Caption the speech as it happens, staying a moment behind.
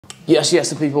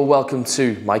Yes, people, welcome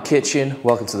to my kitchen,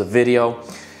 welcome to the video.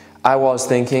 I was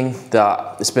thinking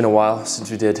that it's been a while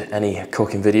since we did any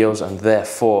cooking videos, and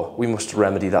therefore we must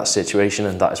remedy that situation,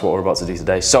 and that is what we're about to do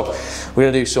today. So we're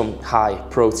gonna do some high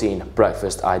protein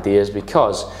breakfast ideas,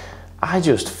 because I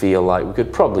just feel like we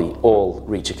could probably all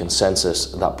reach a consensus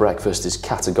that breakfast is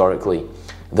categorically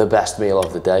the best meal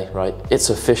of the day, right? It's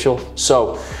official.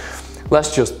 So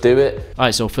let's just do it. All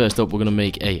right, so first up, we're gonna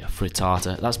make a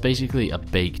frittata. That's basically a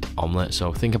baked omelette.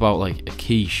 So think about like a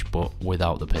quiche, but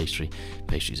without the pastry.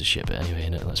 Pastry's a shit bit anyway,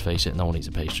 innit? Let's face it, no one eats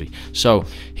a pastry. So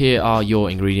here are your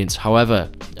ingredients. However,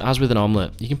 as with an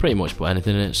omelette, you can pretty much put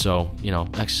anything in it. So, you know,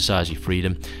 exercise your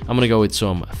freedom. I'm gonna go with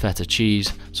some feta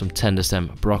cheese, some tender stem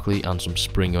broccoli, and some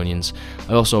spring onions.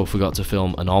 I also forgot to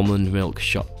film an almond milk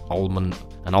shot.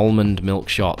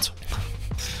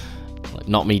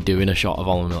 Not me doing a shot of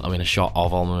almond milk, I mean a shot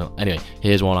of almond milk. Anyway,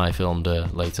 here's one I filmed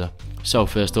later. So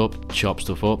first up, chop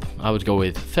stuff up. I would go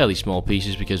with fairly small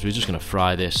pieces because we're just going to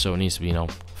fry this, so it needs to be, you know,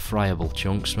 friable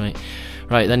chunks, mate.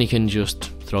 Right, then you can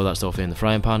just throw that stuff in the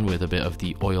frying pan with a bit of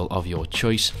the oil of your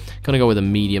choice. Gonna go with a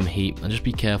medium heat, and just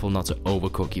be careful not to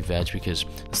overcook your veg, because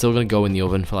it's still gonna go in the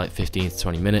oven for like 15 to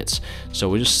 20 minutes. So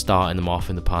we're just starting them off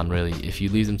in the pan, really. If you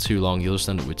leave them too long, you'll just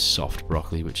end up with soft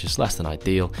broccoli, which is less than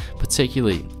ideal,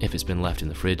 particularly if it's been left in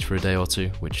the fridge for a day or two,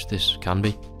 which this can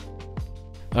be.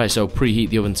 Alright, so preheat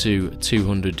the oven to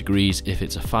 200 degrees if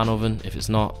it's a fan oven. If it's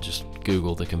not, just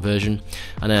Google the conversion.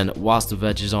 And then whilst the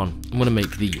veg is on, I'm going to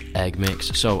make the egg mix.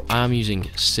 So I'm using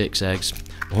 6 eggs,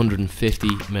 150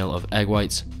 ml of egg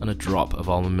whites, and a drop of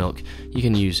almond milk. You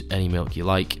can use any milk you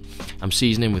like. I'm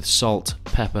seasoning with salt,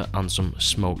 pepper, and some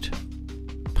smoked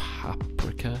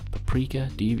paprika.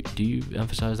 Do you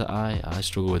emphasize that? I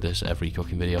struggle with this every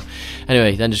cooking video.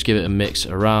 Anyway, then just give it a mix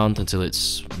around until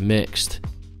it's mixed.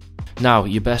 Now,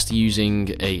 you're best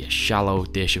using a shallow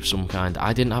dish of some kind.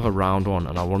 I didn't have a round one,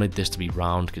 and I wanted this to be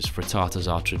round because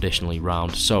frittatas are traditionally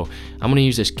round. So I'm going to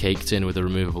use this cake tin with a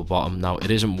removable bottom. Now,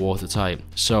 it isn't watertight,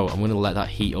 so I'm going to let that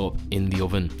heat up in the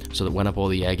oven so that when I pour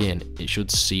the egg in, it should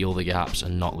seal the gaps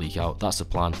and not leak out. That's the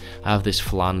plan. I have this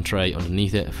flan tray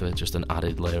underneath it for just an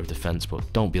added layer of defense,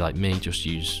 but don't be like me, just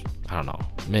use, I don't know,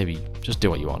 maybe just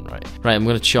do what you want, right? Right, I'm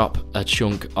going to chop a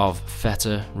chunk of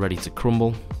feta ready to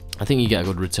crumble. I think you get a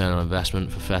good return on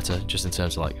investment for feta, just in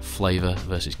terms of like flavour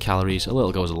versus calories. A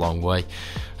little goes a long way.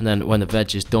 And then when the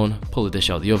veg is done, pull the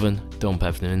dish out of the oven, dump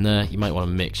everything in there. You might want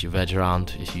to mix your veg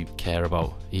around if you care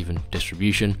about even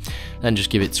distribution. Then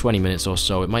just give it 20 minutes or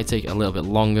so. It might take a little bit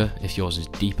longer if yours is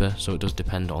deeper, so it does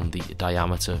depend on the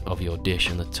diameter of your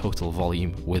dish and the total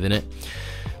volume within it.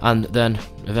 And then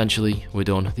eventually we're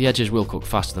done. The edges will cook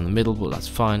faster than the middle, but that's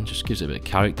fine, just gives it a bit of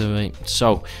character, mate.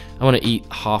 So I'm going to eat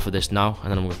half of this now, and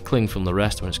then I'm going to cling from the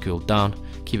rest when it's cooled down,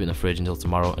 keep it in the fridge until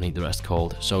tomorrow, and eat the rest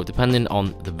cold. So depending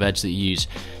on the veg that you use,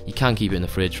 you can keep it in the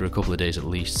fridge for a couple of days at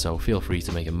least, so feel free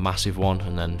to make a massive one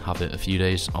and then have it a few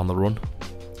days on the run.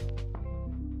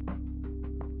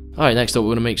 Alright, next up we're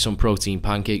going to make some protein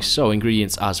pancakes. So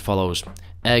ingredients as follows: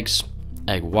 eggs,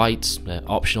 egg whites,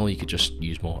 optional, you could just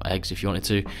use more eggs if you wanted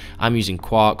to. I'm using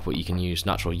quark, but you can use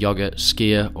natural yogurt,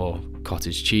 skyr, or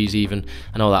cottage cheese even.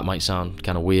 I know that might sound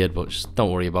kind of weird, but just don't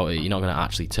worry about it. You're not going to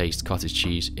actually taste cottage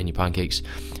cheese in your pancakes.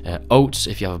 Oats,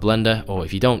 if you have a blender, or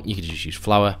if you don't, you could just use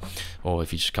flour, or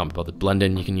if you just can't be bothered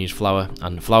blending, you can use flour.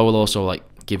 And flour will also like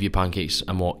give your pancakes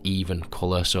a more even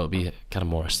colour, so it'll be kind of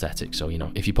more aesthetic. So, you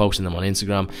know, if you're posting them on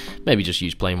Instagram, maybe just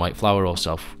use plain white flour, or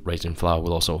self-raising flour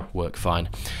will also work fine.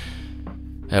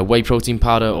 Whey protein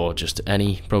powder, or just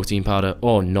any protein powder,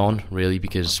 or none really,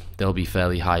 because they'll be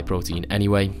fairly high protein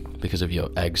anyway because of your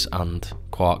eggs and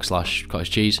quark /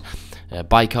 cottage cheese.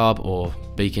 Bicarb or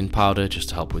baking powder, just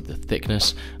to help with the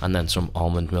thickness, and then some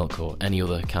almond milk or any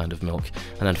other kind of milk,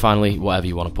 and then finally whatever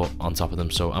you want to put on top of them.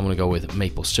 So I'm going to go with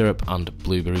maple syrup and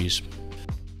blueberries.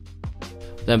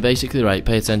 Then basically, right,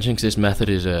 pay attention because this method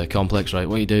is complex, right?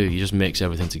 What you do, you just mix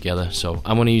everything together. So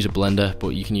I'm going to use a blender, but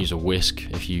you can use a whisk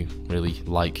if you really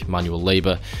like manual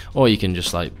labor, or you can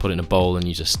just like put it in a bowl and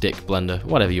use a stick blender,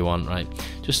 whatever you want, right?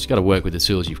 Just got to work with the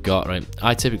tools you've got, right?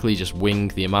 I typically just wing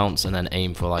the amounts and then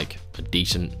aim for like a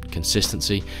decent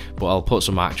consistency, but I'll put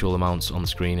some actual amounts on the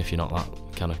screen if you're not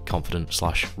that kind of confident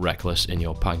 / reckless in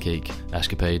your pancake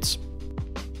escapades.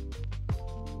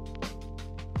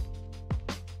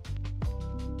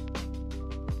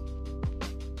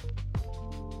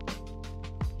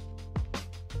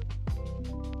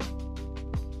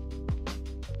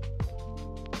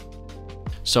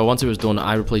 So once it was done,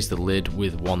 I replaced the lid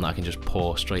with one that I can just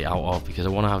pour straight out of, because I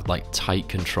want to have like tight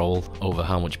control over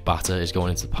how much batter is going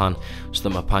into the pan, so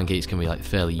that my pancakes can be like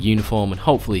fairly uniform, and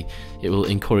hopefully it will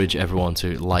encourage everyone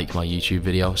to like my YouTube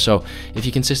video. So if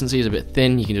your consistency is a bit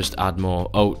thin, you can just add more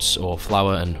oats or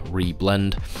flour and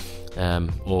re-blend,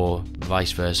 or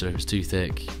vice versa. If it's too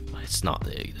thick, it's not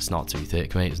too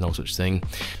thick, mate, there's no such thing.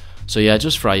 So yeah,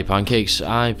 just fry your pancakes.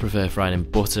 I prefer frying in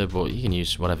butter, but you can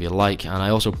use whatever you like. And I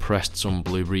also pressed some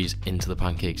blueberries into the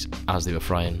pancakes as they were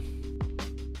frying.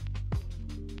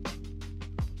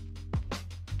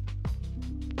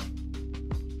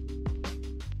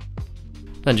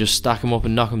 Then just stack them up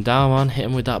and knock them down, man. Hit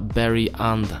them with that berry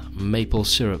and maple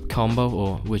syrup combo,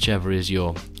 or whichever is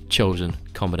your chosen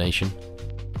combination.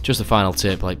 Just a final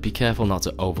tip, like, be careful not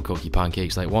to overcook your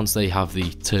pancakes. Like, once they have the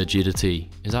turgidity,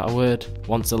 is that a word?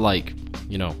 Once they're like,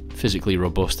 you know, physically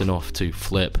robust enough to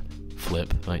flip.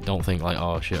 Like, don't think like,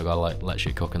 oh shit, I gotta like let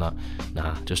shit cook and that.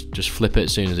 Nah, just flip it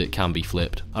as soon as it can be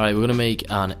flipped. Alright, we're gonna make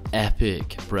an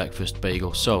epic breakfast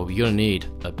bagel. So you're gonna need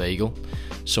a bagel,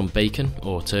 some bacon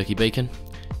or turkey bacon,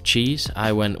 cheese.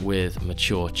 I went with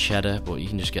mature cheddar, but you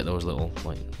can just get those little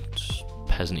like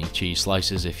peasant-y cheese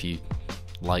slices if you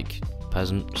like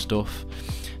peasant stuff,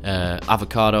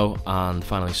 avocado, and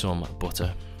finally some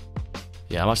butter.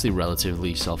 Yeah, I'm actually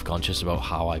relatively self-conscious about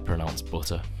how I pronounce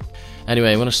butter.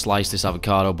 Anyway, I'm going to slice this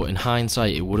avocado, but in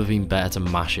hindsight it would have been better to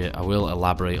mash it. I will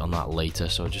elaborate on that later,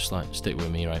 so just like stick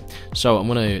with me, right? So I'm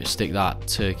going to stick that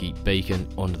turkey bacon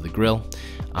under the grill,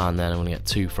 and then I'm going to get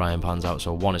 2 frying pans out.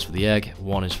 So one is for the egg,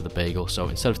 one is for the bagel. So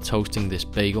instead of toasting this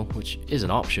bagel, which is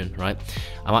an option, right,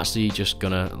 I'm actually just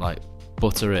going to like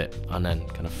butter it and then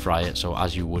kind of fry it, so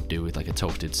as you would do with like a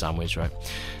toasted sandwich, right?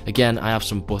 Again, I have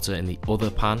some butter in the other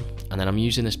pan, and then I'm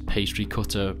using this pastry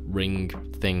cutter ring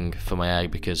thing for my egg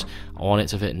because I want it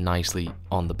to fit nicely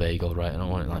on the bagel, right? I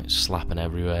don't want it like slapping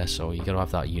everywhere, so you gotta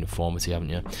have that uniformity, haven't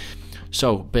you?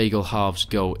 So bagel halves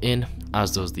go in,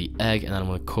 as does the egg, and then I'm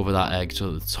going to cover that egg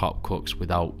so that the top cooks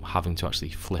without having to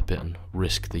actually flip it and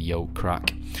risk the yolk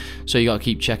crack. So you got to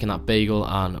keep checking that bagel,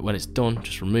 and when it's done,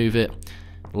 just remove it,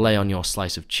 lay on your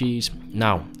slice of cheese.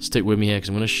 Now stick with me here because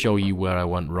I'm going to show you where I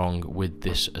went wrong with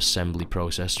this assembly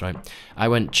process, right? I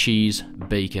went cheese,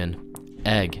 bacon,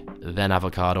 egg, then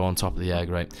avocado on top of the egg,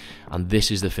 right? And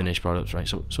this is the finished product, right?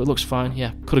 So it looks fine.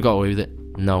 Yeah, could have got away with it.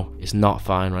 No, it's not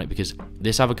fine, right? Because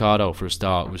this avocado for a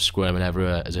start was squirming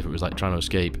everywhere as if it was like trying to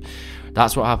escape.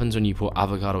 That's what happens when you put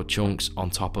avocado chunks on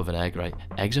top of an egg, right?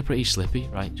 Eggs are pretty slippy,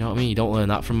 right? Do you know what I mean? You don't learn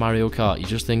that from Mario Kart. You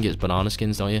just think it's banana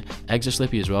skins, don't you? Eggs are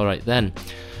slippy as well, right? Then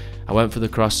I went for the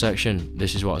cross section.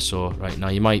 This is what I saw, right? Now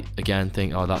you might again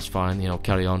think, oh, that's fine, you know,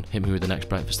 carry on, hit me with the next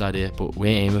breakfast idea, but we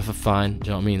ain't aiming for fine. Do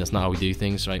you know what I mean? That's not how we do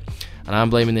things, right? And I'm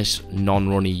blaming this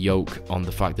non-runny yolk on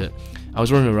the fact that I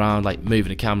was running around like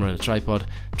moving a camera and a tripod,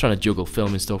 trying to juggle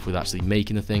filming stuff with actually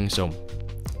making the thing. So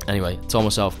anyway, I told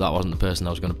myself that wasn't the person I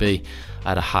was going to be. I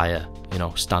had a higher, you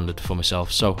know, standard for myself.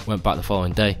 So went back the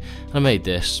following day and I made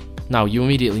this. Now you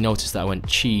immediately notice that I went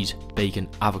cheese, bacon,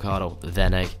 avocado,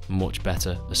 then egg. Much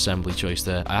better assembly choice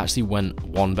there. I actually went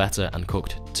one better and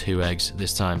cooked 2 eggs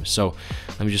this time. So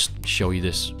let me just show you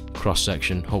this cross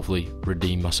section, hopefully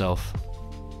redeem myself.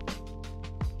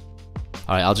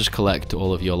 Alright, I'll just collect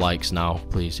all of your likes now,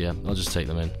 please. Yeah, I'll just take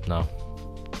them in now.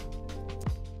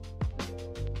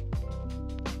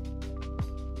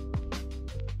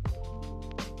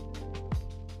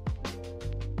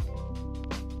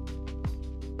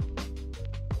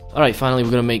 Alright, finally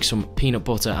we're going to make some peanut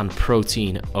butter and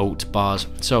protein oat bars.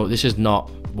 So this is not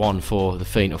one for the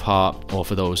faint of heart or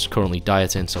for those currently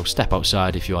dieting, so step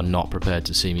outside if you are not prepared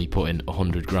to see me putting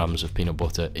 100 grams of peanut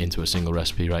butter into a single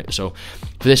recipe, right? So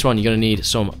for this one you're going to need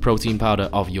some protein powder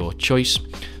of your choice,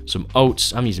 some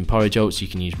oats. I'm using porridge oats, you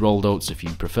can use rolled oats if you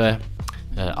prefer,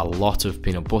 a lot of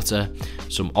peanut butter,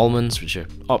 some almonds which are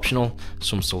optional,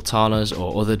 some sultanas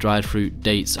or other dried fruit.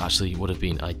 Dates actually would have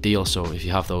been ideal, so if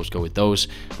you have those, go with those,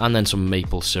 and then some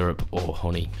maple syrup or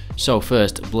honey. So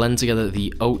first, blend together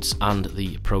the oats and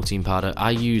the protein powder.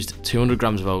 I used 200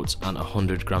 grams of oats and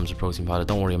 100 grams of protein powder.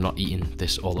 Don't worry, I'm not eating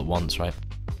this all at once, right?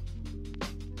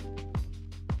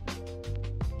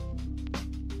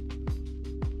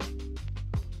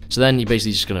 So then you're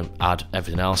basically just going to add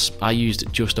everything else. I used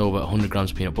just over 100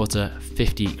 grams of peanut butter,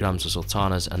 50 grams of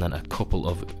sultanas, and then a couple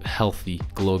of healthy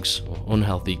glugs or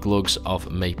unhealthy glugs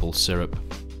of maple syrup.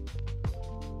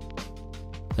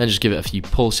 Then just give it a few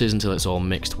pulses until it's all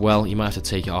mixed well. You might have to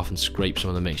take it off and scrape some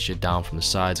of the mixture down from the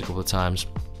sides a couple of times.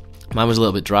 Mine was a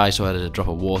little bit dry, so I added a drop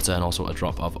of water and also a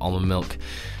drop of almond milk.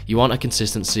 You want a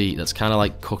consistency that's kind of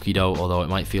like cookie dough, although it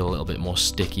might feel a little bit more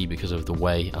sticky because of the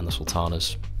whey and the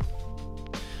sultanas.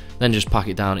 Then just pack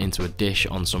it down into a dish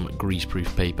on some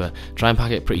greaseproof paper. Try and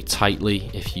pack it pretty tightly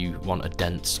if you want a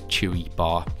dense, chewy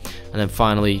bar. And then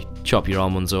finally, chop your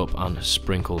almonds up and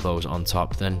sprinkle those on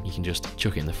top. Then you can just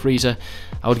chuck it in the freezer.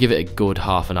 I would give it a good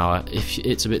half an hour. If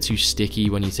it's a bit too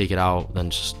sticky when you take it out, then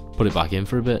just put it back in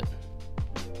for a bit.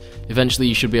 Eventually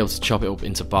you should be able to chop it up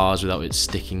into bars without it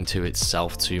sticking to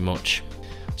itself too much.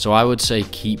 So I would say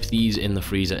keep these in the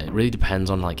freezer. It really depends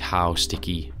on like how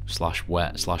sticky /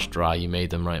 wet / dry you made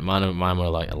them, right? Mine were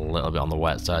like a little bit on the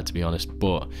wet side, to be honest,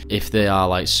 but if they are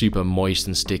like super moist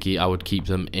and sticky, I would keep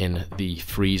them in the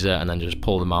freezer and then just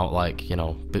pull them out, like, you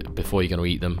know, before you're going to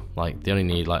eat them. Like, they only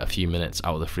need like a few minutes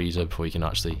out of the freezer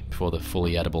before they're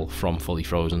fully edible from fully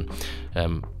frozen.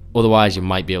 Otherwise you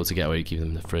might be able to get away with keeping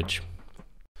them in the fridge.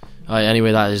 Alright,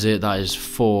 anyway, that is it. That is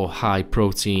 4 high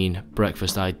protein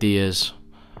breakfast ideas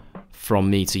from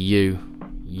me to you.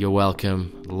 You're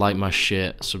welcome. Like my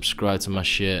shit, subscribe to my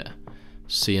shit.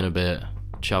 See you in a bit.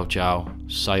 Ciao ciao.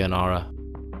 Sayonara.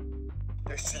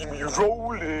 They see me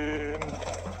rolling,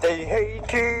 they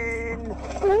hating.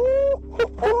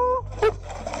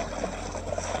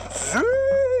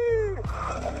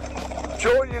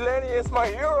 Joey Lenny is my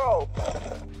hero.